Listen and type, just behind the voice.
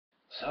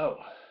So,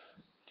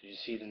 did you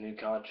see the new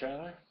COD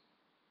trailer?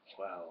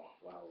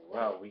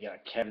 Well, we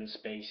got Kevin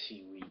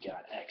Spacey, we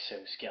got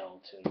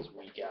exoskeletons,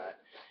 we got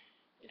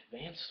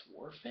Advanced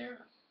Warfare?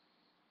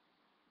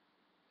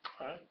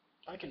 Alright,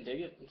 I can dig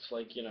it. It's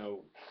like,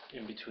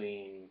 in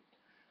between,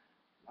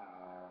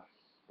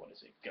 what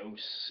is it,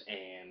 Ghosts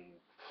and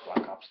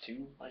Black Ops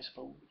 2, I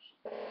suppose.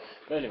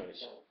 But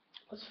anyways,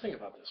 let's think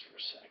about this for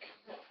a sec.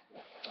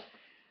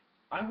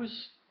 I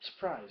was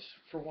surprised,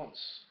 for once.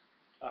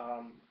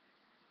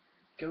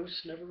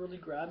 Ghost never really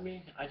grabbed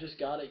me. I just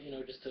got it,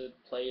 just to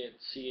play it,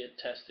 see it,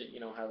 test it,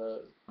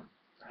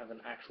 have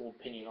an actual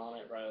opinion on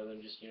it rather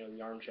than just,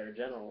 the armchair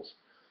generals.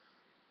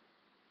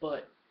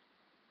 But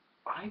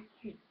I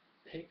might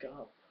pick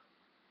up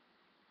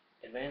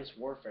Advanced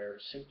Warfare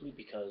simply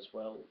because,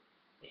 well,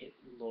 it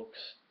looks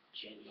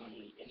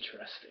genuinely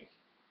interesting.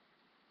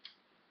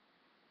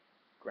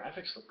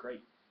 Graphics look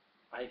great.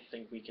 I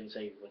think we can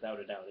say without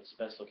a doubt it's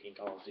the best looking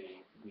Call of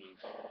Duty we've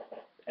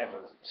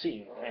ever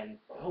seen, and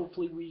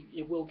hopefully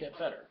it will get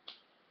better.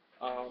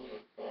 I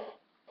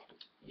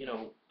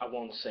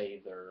won't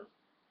say they're,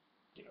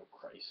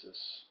 Crysis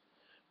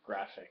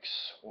graphics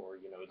or,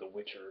 The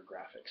Witcher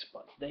graphics,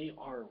 but they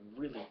are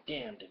really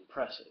damned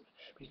impressive.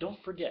 I mean,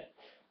 don't forget,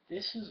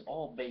 this is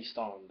all based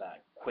on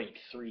that Quake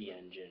 3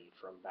 engine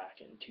from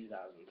back in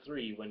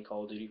 2003 when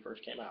Call of Duty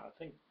first came out. I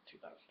think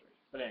 2003.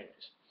 But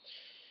anyways,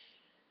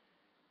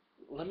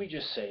 let me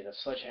just say that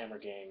Sledgehammer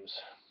Games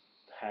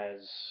has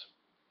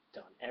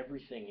done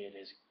everything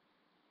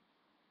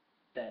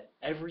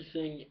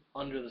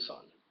under the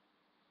sun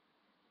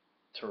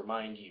to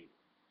remind you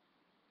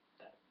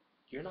that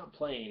you're not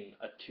playing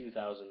a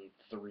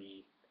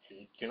 2003,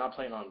 and you're not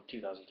playing on a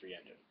 2003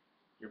 engine.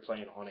 You're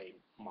playing on a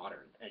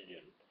modern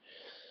engine,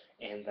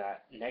 and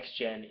that next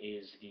gen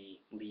is the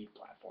lead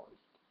platform.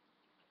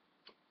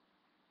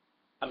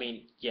 I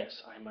mean,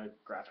 yes, I'm a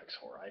graphics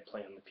whore. I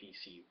play on the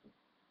PC,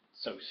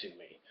 so sue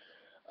me.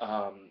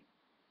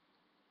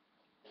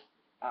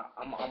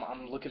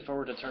 I'm looking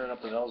forward to turning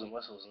up the bells and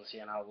whistles and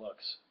seeing how it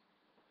looks.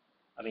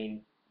 I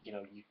mean, you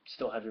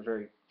still have your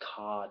very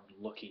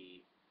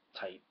COD-looky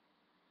type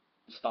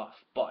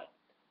stuff, but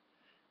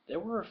there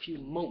were a few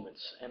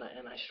moments, and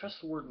I stress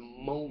the word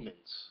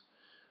moments,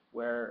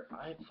 where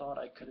I thought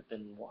I could have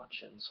been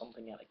watching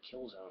something out of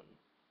Killzone.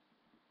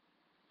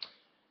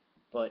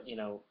 But,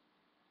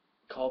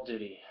 Call of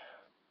Duty,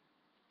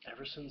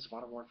 ever since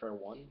Modern Warfare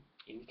 1,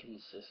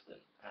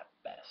 inconsistent at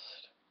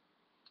best.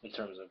 In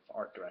terms of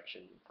art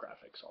direction,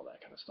 graphics, all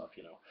that kind of stuff,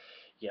 You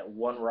get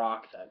one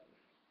rock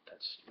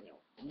that's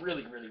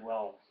really, really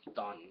well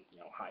done,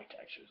 high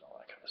textures, all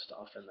that kind of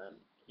stuff, and then,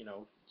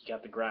 you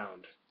got the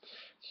ground.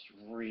 It's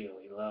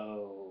really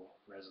low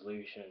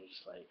resolution,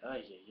 just like,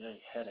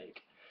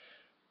 headache.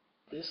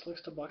 This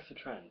looks to buck the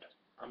trend.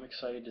 I'm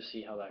excited to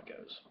see how that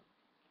goes.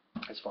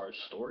 As far as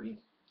story,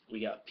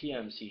 we got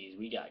PMCs,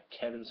 we got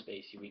Kevin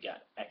Spacey, we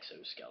got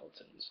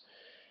exoskeletons.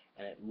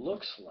 And it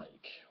looks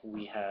like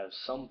we have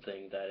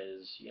something that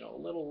is, a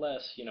little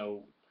less,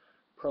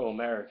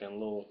 pro-American, a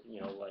little,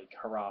 like,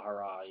 hurrah,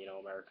 hurrah,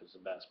 America's the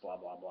best, blah,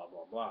 blah, blah,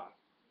 blah, blah.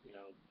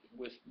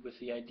 With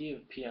the idea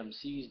of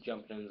PMCs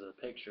jumping into the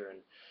picture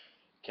and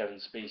Kevin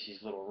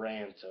Spacey's little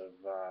rant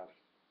of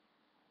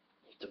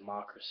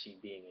democracy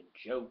being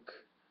a joke,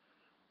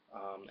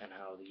 and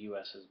how the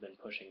U.S. has been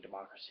pushing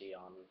democracy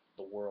on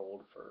the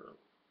world for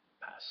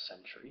the past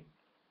century,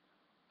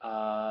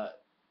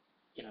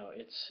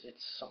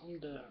 it's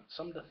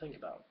something to think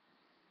about.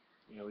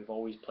 We've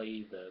always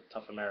played the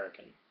tough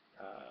American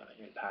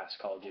in past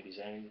Call of Duties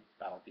and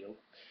Battlefield,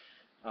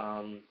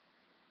 and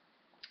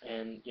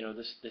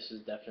this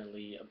is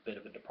definitely a bit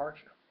of a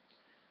departure.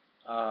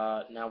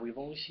 Now we've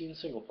only seen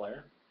single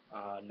player,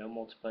 no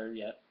multiplayer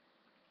yet.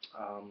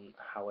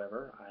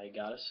 However, I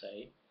gotta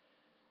say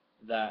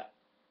that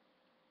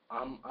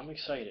I'm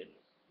excited.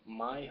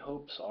 My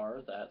hopes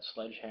are that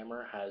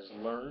Sledgehammer has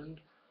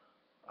learned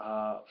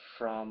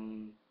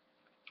from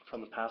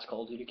the past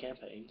Call of Duty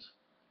campaigns,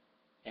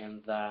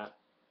 and that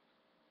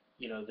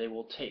they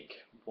will take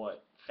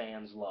what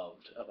fans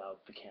loved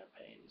about the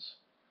campaigns.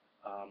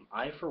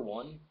 I, for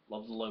one,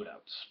 love the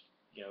loadouts.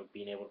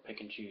 Being able to pick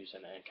and choose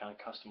and kind of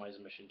customize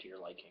a mission to your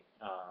liking.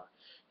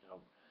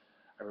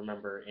 I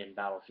remember in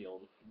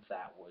Battlefield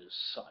that was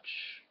such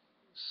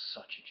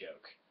a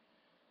joke.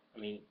 I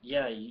mean,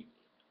 yeah,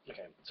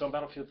 okay, so in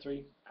Battlefield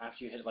 3,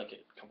 after you hit like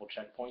a couple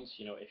checkpoints,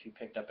 if you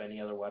picked up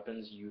any other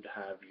weapons, you'd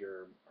have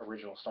your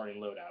original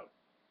starting loadout.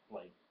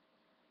 Like,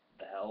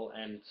 the hell?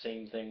 And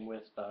same thing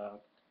with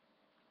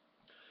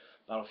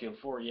Battlefield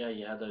 4, yeah,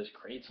 you had those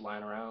crates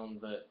lying around,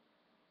 but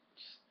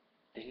just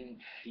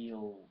didn't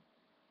feel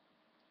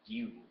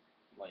you.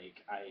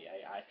 Like,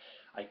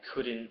 I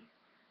couldn't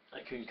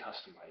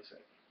customize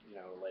it.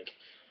 Like,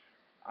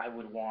 I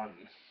would want,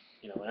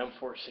 an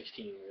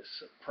M416 with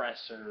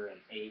suppressor and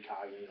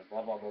ACOG,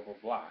 blah, blah, blah, blah,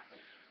 blah.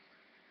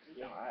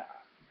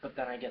 But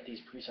then I get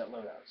these preset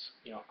loadouts.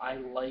 I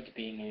like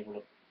being able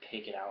to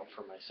pick it out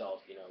for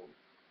myself,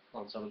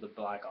 on some of the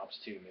Black Ops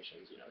 2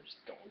 missions,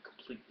 just going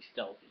completely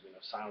stealthy,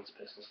 silence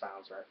pistol,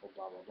 silence rifle,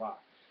 blah, blah, blah.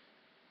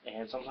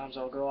 And sometimes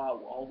I'll go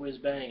out all whiz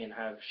bang and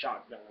have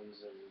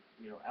shotguns and,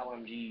 you know,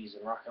 LMGs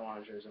and rocket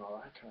launchers and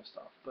all that kind of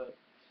stuff. But,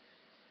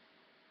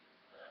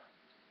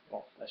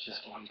 well, that's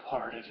just one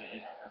part of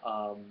it.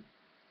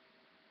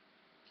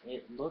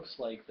 It looks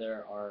like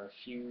there are a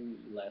few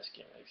less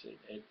gimmicks.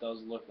 It does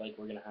look like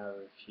we're going to have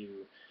a few,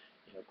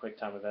 you know, quick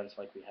time events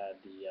like we had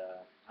the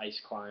ice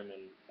climb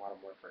in Modern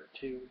Warfare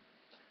 2.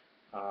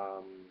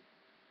 Um,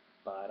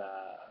 but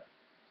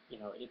you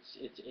know,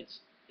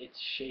 it's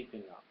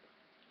shaping up.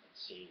 It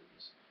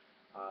seems.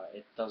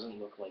 It doesn't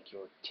look like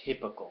your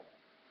typical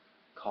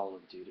Call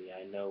of Duty.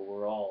 I know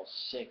we're all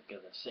sick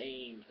of the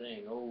same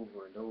thing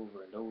over and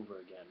over and over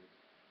again,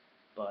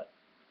 but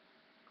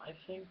I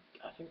think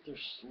they're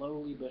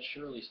slowly but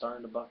surely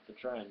starting to buck the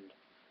trend.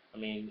 I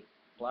mean,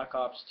 Black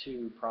Ops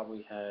 2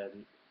 probably had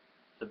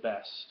the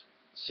best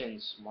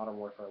since Modern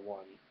Warfare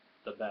 1,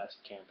 the best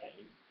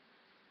campaign,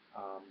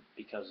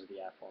 because of the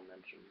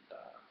aforementioned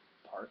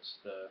parts,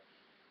 the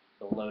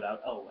loadout.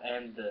 Oh,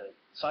 and the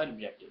side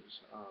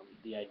objectives.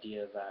 The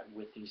idea that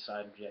with these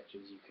side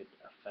objectives you could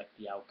affect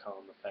the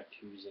outcome, affect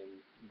who's in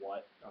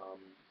what,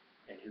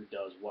 and who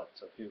does what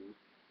to who.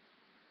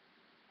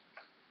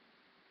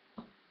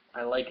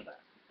 I like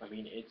that. I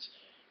mean,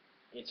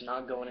 it's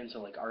not going into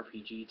like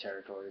RPG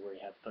territory where you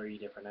have 30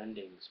 different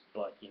endings,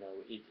 but you know,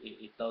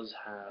 it does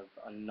have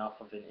enough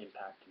of an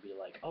impact to be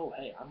like, oh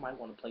hey, I might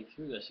want to play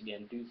through this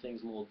again, do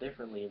things a little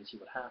differently, and see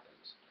what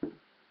happens.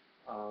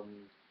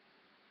 Um,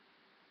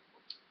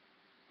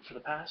 for the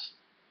past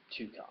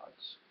two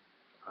CODs,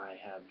 I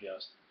have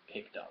just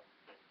picked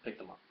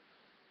them up.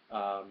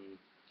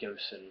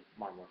 Ghosts and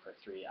Modern Warfare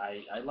 3.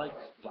 I like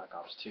Black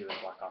Ops 2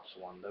 and Black Ops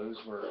 1. Those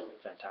were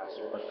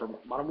fantastic. But for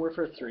Modern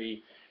Warfare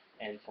 3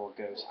 and for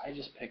Ghosts, I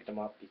just picked them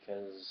up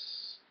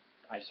because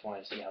I just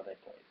wanted to see how they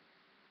played.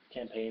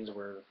 Campaigns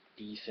were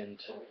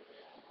decent.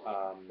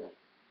 Um,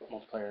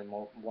 Multiplayer in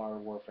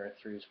Modern Warfare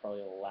 3 was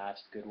probably the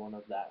last good one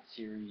of that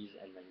series,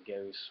 and then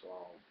Ghosts,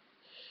 well,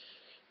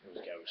 it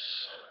was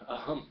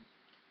Ghosts.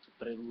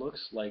 But it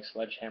looks like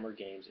Sledgehammer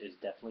Games is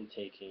definitely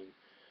taking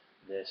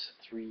this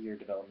 3-year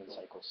development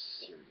cycle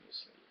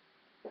seriously.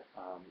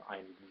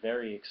 I'm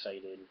very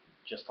excited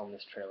just on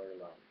this trailer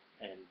alone,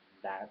 and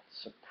that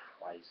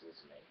surprises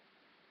me.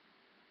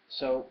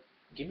 So,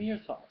 give me your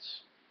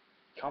thoughts.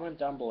 Comment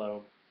down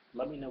below.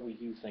 Let me know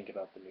what you think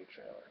about the new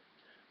trailer.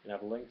 And I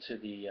have a link to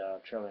the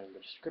trailer in the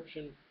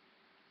description.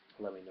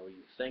 Let me know what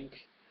you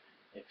think.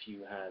 If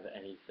you have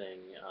anything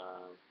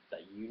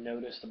that you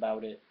noticed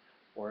about it,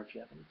 or if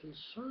you have any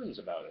concerns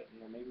about it,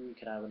 you know, maybe we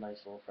could have a nice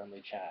little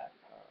friendly chat.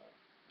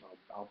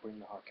 I'll bring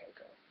the hot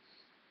cocoa.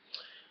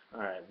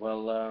 Alright,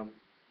 well, I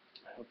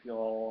hope you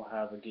all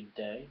have a good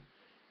day.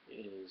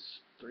 It is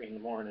 3 in the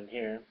morning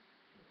here.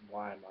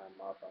 Why am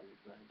I up? I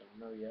don't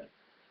know yet.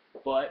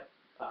 But,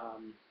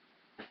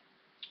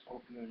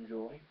 hope you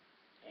enjoy.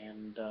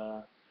 And,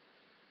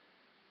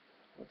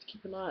 let's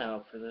keep an eye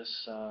out for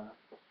this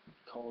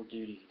Call of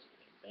Duty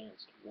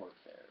Advanced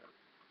Warfare.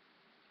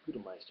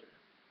 Hoodlemeister,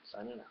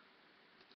 signing out.